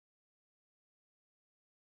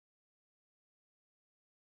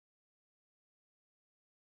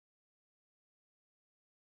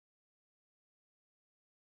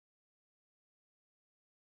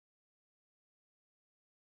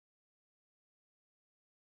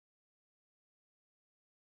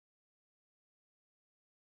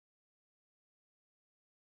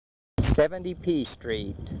70 P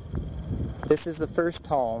Street. This is the first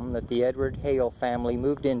home that the Edward Hale family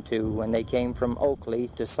moved into when they came from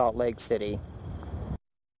Oakley to Salt Lake City.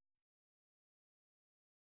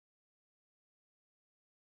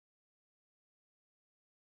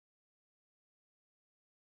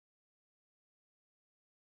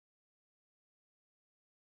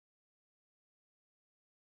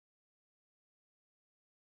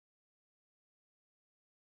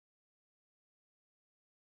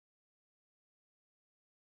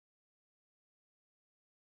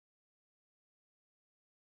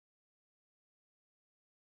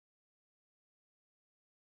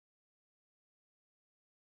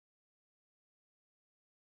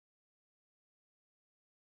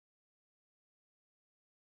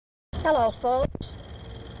 Hello folks,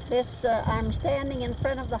 I'm standing in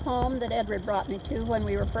front of the home that Edward brought me to when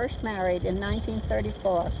we were first married in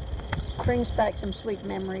 1934. Brings back some sweet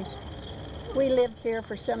memories. We lived here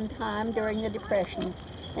for some time during the Depression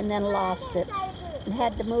and then lost it and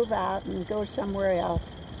had to move out and go somewhere else.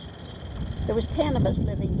 There was 10 of us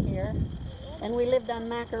living here and we lived on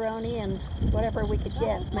macaroni and whatever we could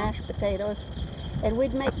get, mashed potatoes, and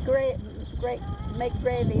we'd make gravy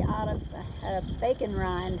out of bacon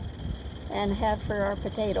rind and have for our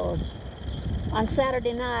potatoes. On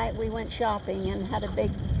Saturday night we went shopping and had a big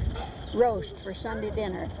roast for Sunday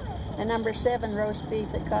dinner, a number 7 roast beef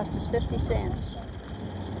that cost us 50 cents.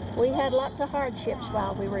 We had lots of hardships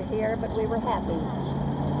while we were here, but we were happy.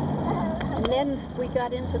 And then we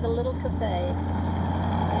got into the little cafe,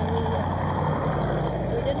 and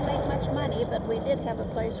we didn't make much money, but we did have a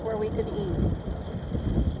place where we could eat.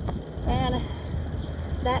 And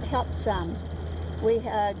that helped some. We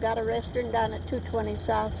got a restaurant down at 220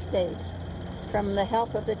 South State from the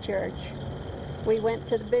help of the church. We went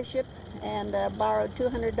to the bishop and borrowed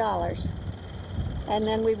 $200. And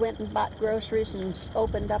then we went and bought groceries and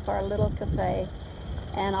opened up our little cafe.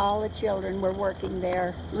 And all the children were working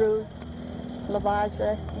there. Ruth,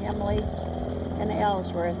 Louisa, Emily, and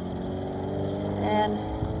Ellsworth. And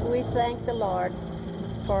we thank the Lord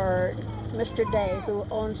for Mr. Day, who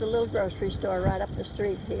owns a little grocery store right up the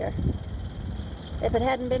street here. If it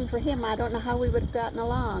hadn't been for him, I don't know how we would have gotten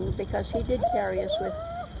along, because he did carry us with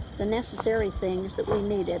the necessary things that we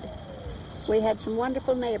needed. We had some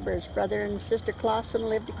wonderful neighbors. Brother and Sister Clausen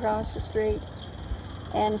lived across the street,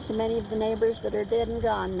 and so many of the neighbors that are dead and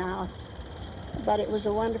gone now. But it was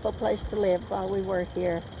a wonderful place to live while we were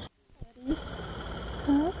here.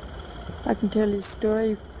 I can tell you a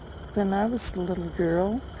story when I was a little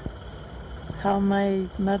girl, how my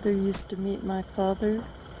mother used to meet my father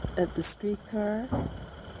at the streetcar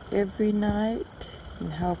every night,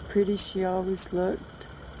 and how pretty she always looked,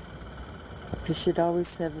 because she'd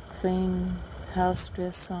always have a clean house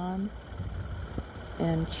dress on,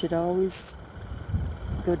 and she'd always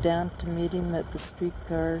go down to meet him at the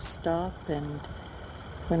streetcar stop, and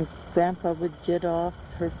when Grandpa would get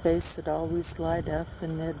off, her face would always light up,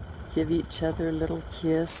 and they'd give each other a little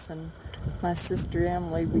kiss. And my sister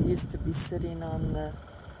Emily, we used to be sitting on the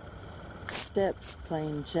steps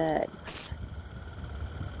playing jacks,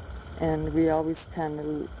 and we always kind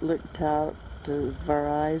of looked out of our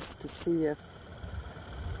eyes to see if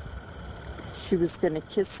she was going to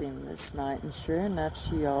kiss him this night, and sure enough,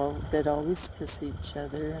 they'd always kiss each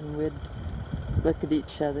other, and we'd look at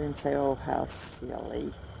each other and say, "Oh, how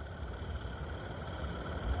silly."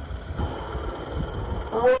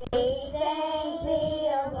 We thank thee,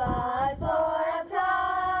 O God, for a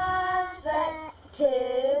prophet to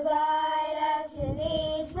guide us in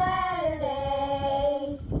these latter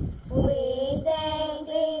days. We thank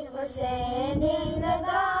thee for sending the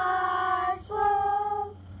gospel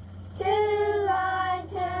to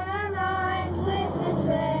lighten our minds with its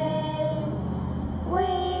rays.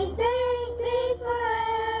 We thank thee for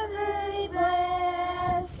every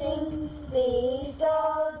blessing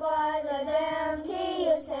bestowed by the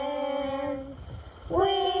bounteous hand. We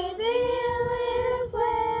feel it a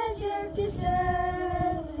pleasure to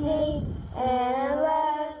serve thee and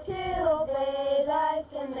love to obey thy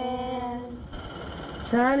command.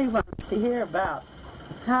 Charlie wants to hear about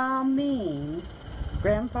how mean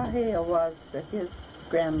Grandpa Hale was to his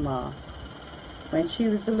grandma. When she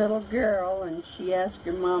was a little girl and she asked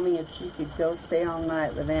her mommy if she could go stay all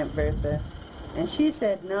night with Aunt Bertha, and she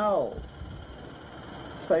said no.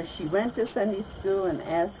 So she went to Sunday school and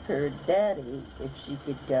asked her daddy if she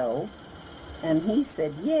could go, and he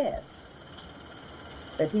said yes.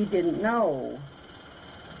 But he didn't know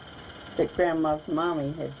that Grandma's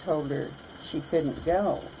mommy had told her she couldn't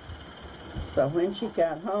go. So when she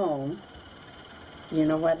got home, you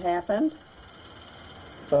know what happened?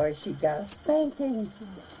 Boy, she got a spanking.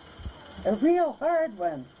 A real hard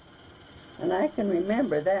one. And I can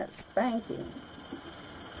remember that spanking.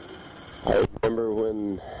 I remember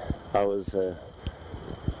when I was a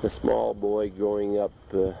small boy growing up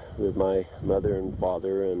with my mother and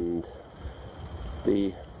father, and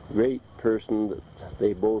the great person that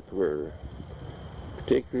they both were,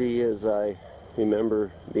 particularly as I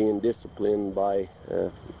remember being disciplined by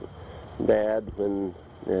Dad when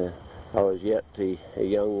I was yet a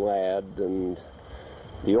young lad, and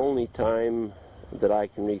the only time that I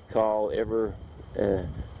can recall ever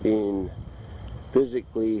being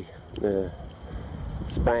physically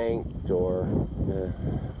spanked or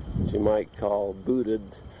what you might call booted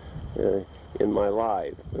in my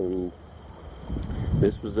life. And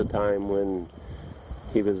this was a time when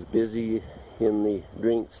he was busy in the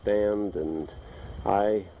drink stand and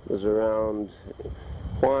I was around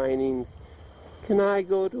whining, "Can I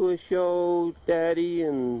go to a show, Daddy?"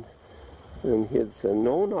 And he'd say,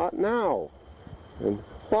 "No, not now." And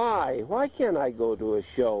why? Why can't I go to a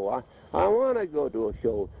show? I want to go to a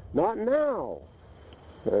show. Not now.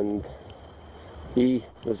 And he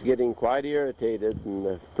was getting quite irritated, and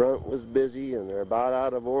the front was busy, and they're about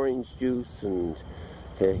out of orange juice, and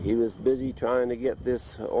he was busy trying to get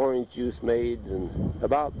this orange juice made. And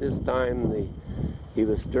about this time, he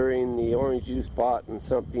was stirring the orange juice pot, and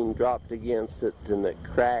something dropped against it, and it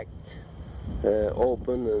cracked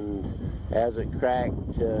open, and as it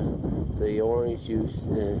cracked, the orange juice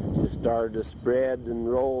just started to spread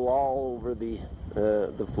and roll all over the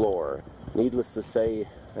floor. Needless to say,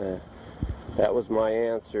 that was my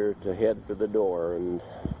answer to head for the door. And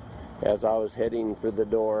as I was heading for the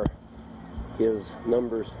door, his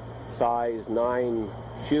size 9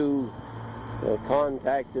 shoe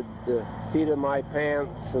contacted the seat of my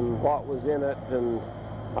pants and what was in it, and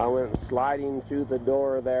I went sliding through the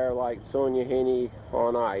door there like Sonia Haney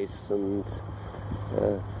on ice, and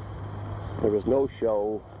there was no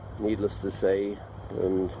show, needless to say,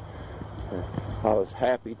 and I was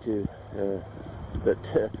happy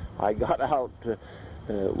that I got out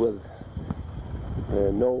with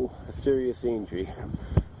no serious injury.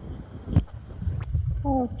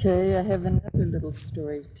 Okay, I have another little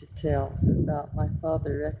story to tell about my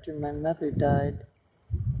father after my mother died.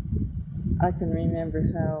 I can remember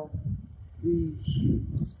how we,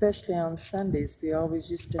 especially on Sundays, we always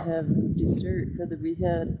used to have dessert, whether we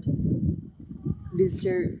had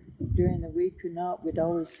dessert during the week or not, we'd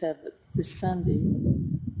always have it for Sunday.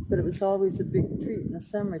 But it was always a big treat in the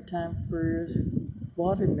summertime for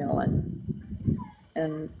watermelon.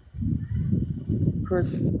 And of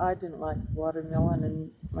course, I didn't like watermelon,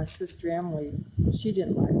 and my sister Emily, she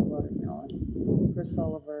didn't like watermelon. Of course,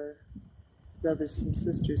 all of our brothers and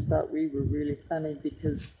sisters thought we were really funny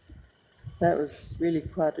because that was really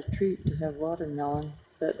quite a treat to have watermelon.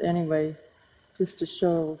 But anyway, just to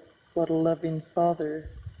show what a loving father,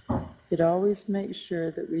 he'd always make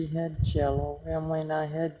sure that we had Jell-O. Emily and I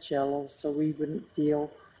had Jell-O so we wouldn't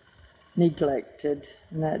feel neglected.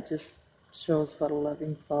 And that just shows what a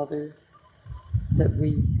loving father that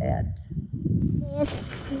we had.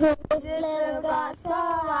 This little gospel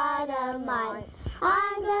light of mine,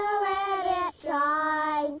 I'm gonna let it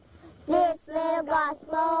shine. This little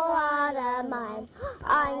gospel light of mine,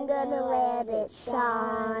 I'm gonna let it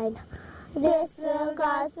shine. This little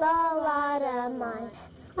gospel light of mine,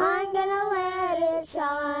 I'm gonna let it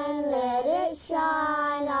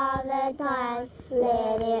shine all the time,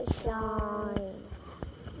 let it shine.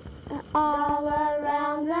 All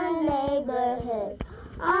around the neighborhood,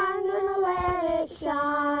 I'm gonna let it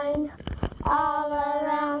shine. All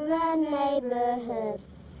around the neighborhood,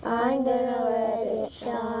 I'm gonna let it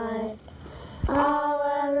shine. All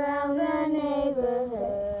around the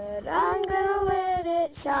neighborhood, I'm gonna let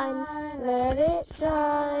it shine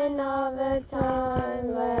all the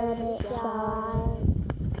time, let it shine.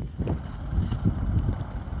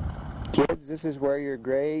 Kids, this is where your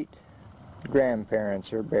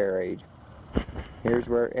great-grandparents are buried. Here's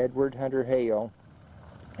where Edward Hunter Hale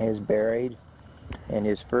is buried, and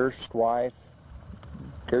his first wife,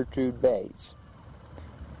 Gertrude Bates.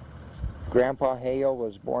 Grandpa Hale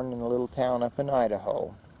was born in a little town up in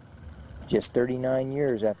Idaho, just 39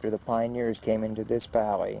 years after the pioneers came into this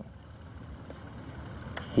valley.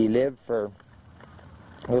 He lived for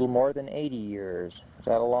a little more than 80 years. Is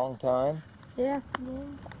that a long time? Yeah.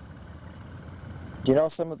 Do you know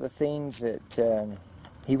some of the things that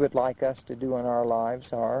he would like us to do in our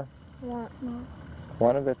lives are? What? No.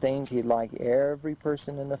 One of the things he'd like every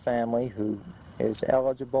person in the family who is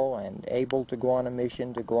eligible and able to go on a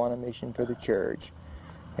mission for the church,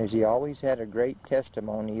 as he always had a great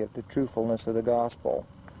testimony of the truthfulness of the gospel.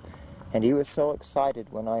 And he was so excited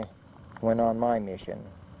when I went on my mission.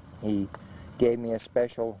 He gave me a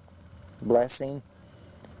special blessing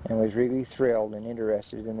and was really thrilled and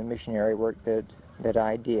interested in the missionary work that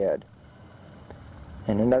I did.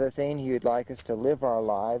 And another thing, he would like us to live our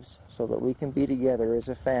lives so that we can be together as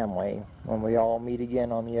a family when we all meet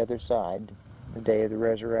again on the other side, the day of the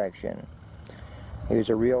resurrection. He was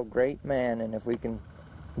a real great man, and if we can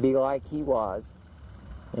be like he was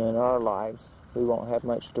in our lives, we won't have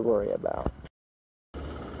much to worry about.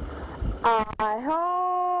 I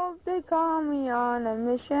hope they call me on a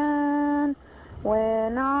mission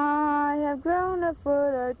when I have grown a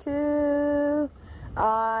foot or two.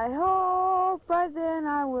 I hope by then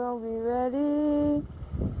I will be ready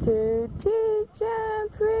to teach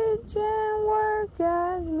and preach and work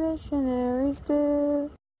as missionaries do.